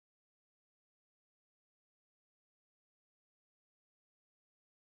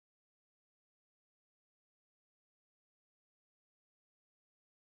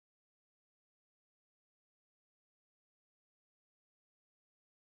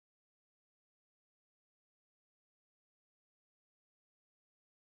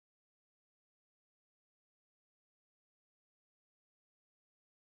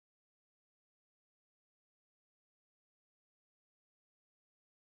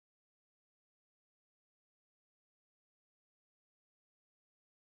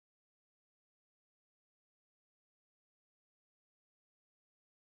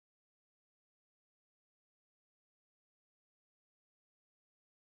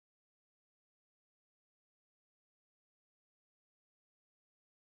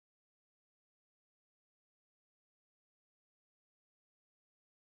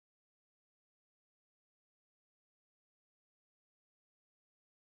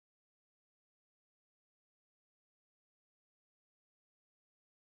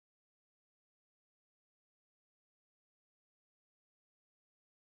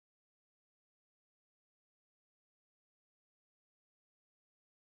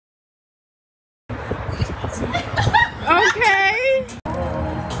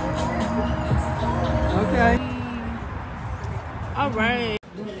All right.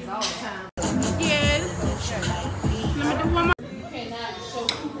 Doing this all the time. Yes. Let me do one more. You cannot show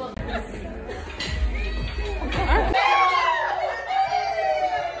people. Today,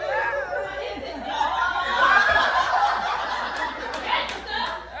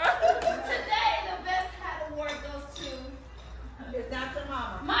 the best hat award goes to Dr.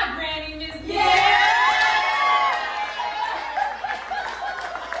 Mama. My granny, Miss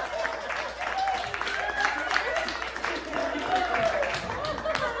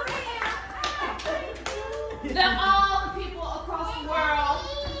That all the people across the world,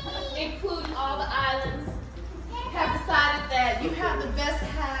 including all the islands, have decided that you have the best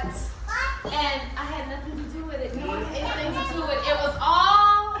hats, and I had nothing to do with it. No one had anything to do with it. It was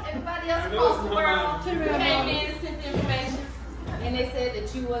all everybody else across the world who came in and sent the information, and they said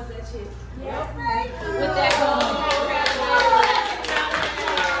that you was that chick. Yep. With that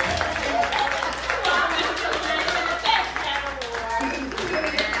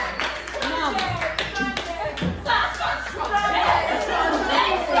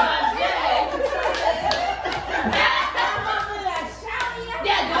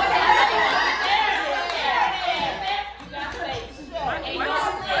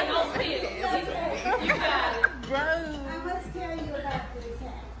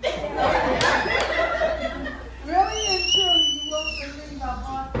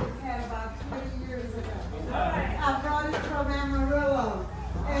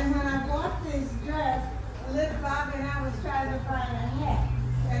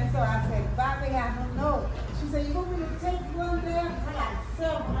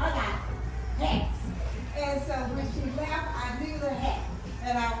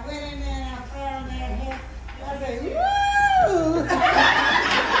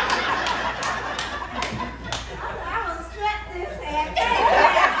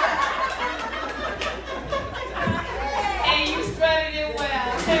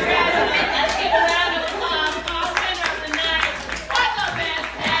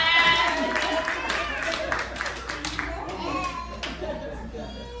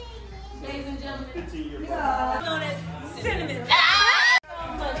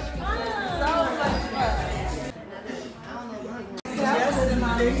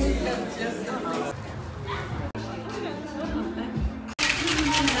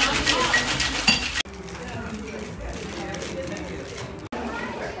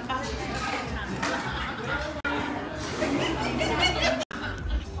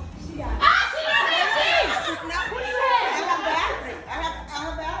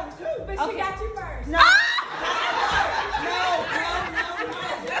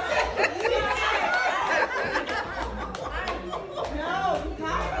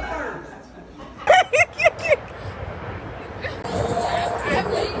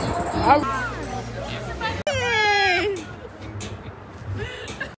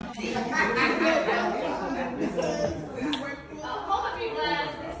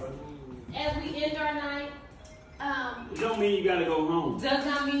Don't mean you gotta go home. does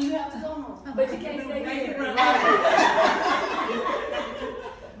not mean you have to go home. But you can't stay here.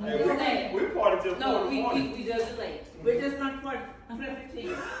 We party till 4 No, in the morning. we does it late. We're just not for 15.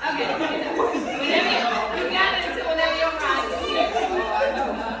 Okay. Whenever you got it until whenever you're right.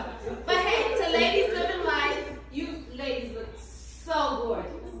 But hey, to ladies living life, you ladies look so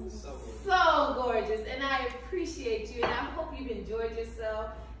gorgeous. So gorgeous. And I appreciate you. And I hope you've enjoyed yourself.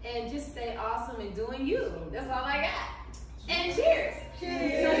 And just stay awesome and doing you. That's all I got. And cheers.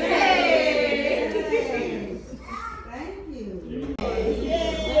 Cheers. Thank you.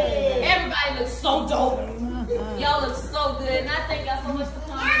 Everybody looks so dope. Y'all look so good. And I thank y'all so much for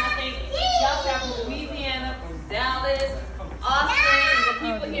coming. I thank y'all from Louisiana, from Dallas, from Austin, the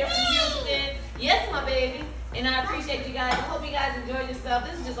people here from Houston. Yes, my baby. And I appreciate you guys. I hope you guys enjoyed yourself.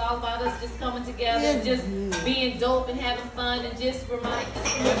 This is just all about us just coming together and just being dope and having fun and just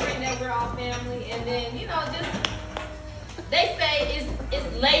remembering that we're all family. And then, you know, just, they say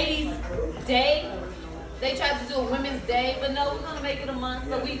it's Ladies' Day. They tried to do a Women's Day, but no, we're gonna make it a month.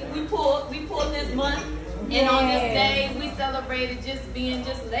 So we pulled this month. And on this day, we celebrated just being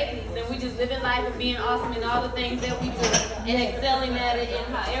just ladies. And we just living life and being awesome in all the things that we do. And excelling at it in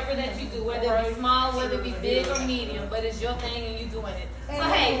however that you do. Whether it be small, whether it be big or medium. But it's your thing and you doing it. So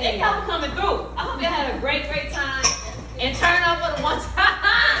hey, thank y'all for coming through. I hope y'all had a great time. And turn up for the one time.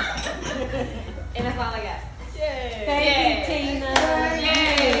 And that's all I got. Yay. Thank you, Tina.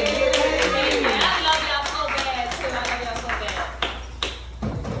 Yay. I love y'all so bad, too. I love y'all so bad.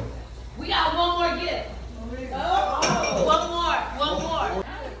 We got one more gift. One more.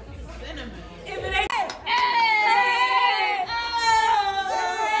 Cinnamon. If it ain't. Hey! Oh!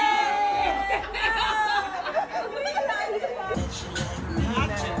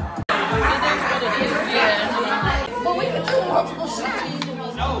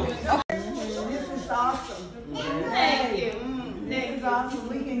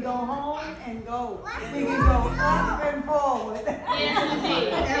 go. We can go up and forward. Yes, indeed.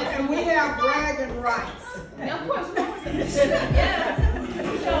 And we have bragging rights. Yeah, of course. Yeah.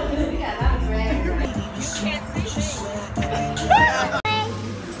 We got a lot of bragging rights. You can't see me.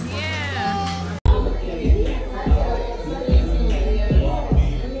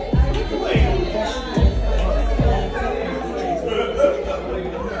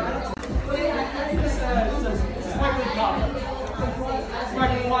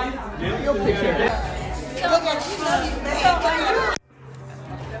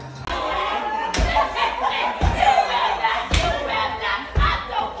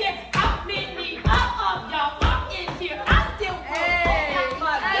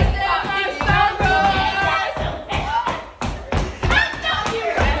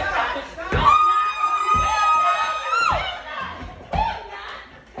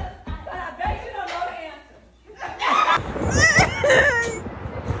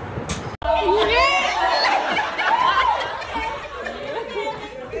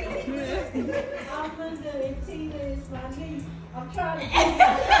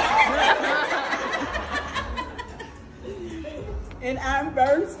 And I'm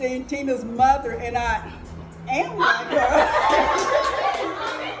Bernstein, Tina's mother, and I am like her.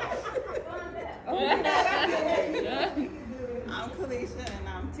 I'm Kalisha, and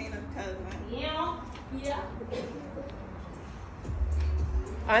I'm Tina's cousin. Yeah. Yeah.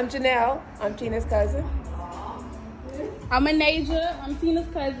 I'm Janelle. I'm Tina's cousin. I'm Anaja. I'm Tina's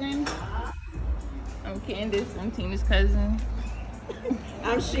cousin. I'm Candace. I'm Tina's cousin.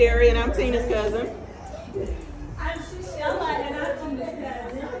 I'm Sherry, and I'm Tina's cousin. I'm Shishella and I'm Tina's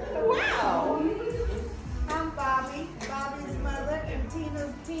cousin. Wow. I'm Bobby, Bobby's mother, and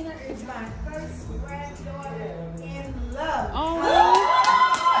Tina is my first granddaughter in love.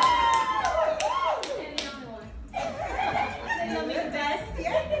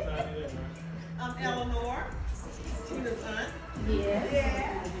 I'm Eleanor, Tina's aunt.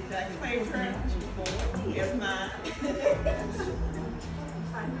 Yes. That patron is mine.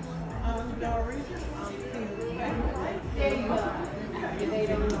 I'm Dory. I'm Tina's family. There you go. They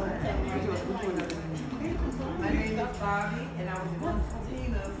don't know. My name is Bobby, and I was once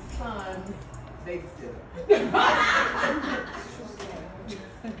Tina's son's babysitter.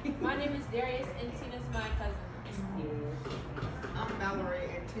 My name is Darius and Tina's my cousin. I'm Mallory,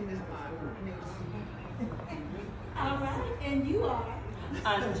 and Tina's my niece. All right, and you are?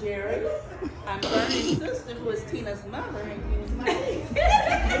 I'm Jerry. I'm Bernie's sister, who is Tina's mother, and Tina's my niece.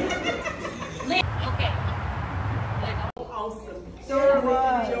 Okay. Awesome. Thoroughly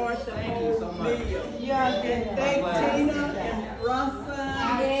enjoyed the whole meal. Yeah, and thank Tina and Bronson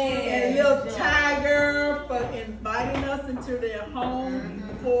and Little Tiger for inviting us into their home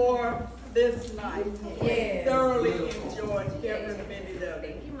for this night. We thoroughly enjoyed every minute of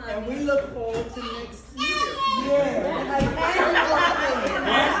it. And we look forward to next year.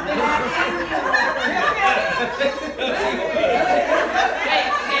 Yeah.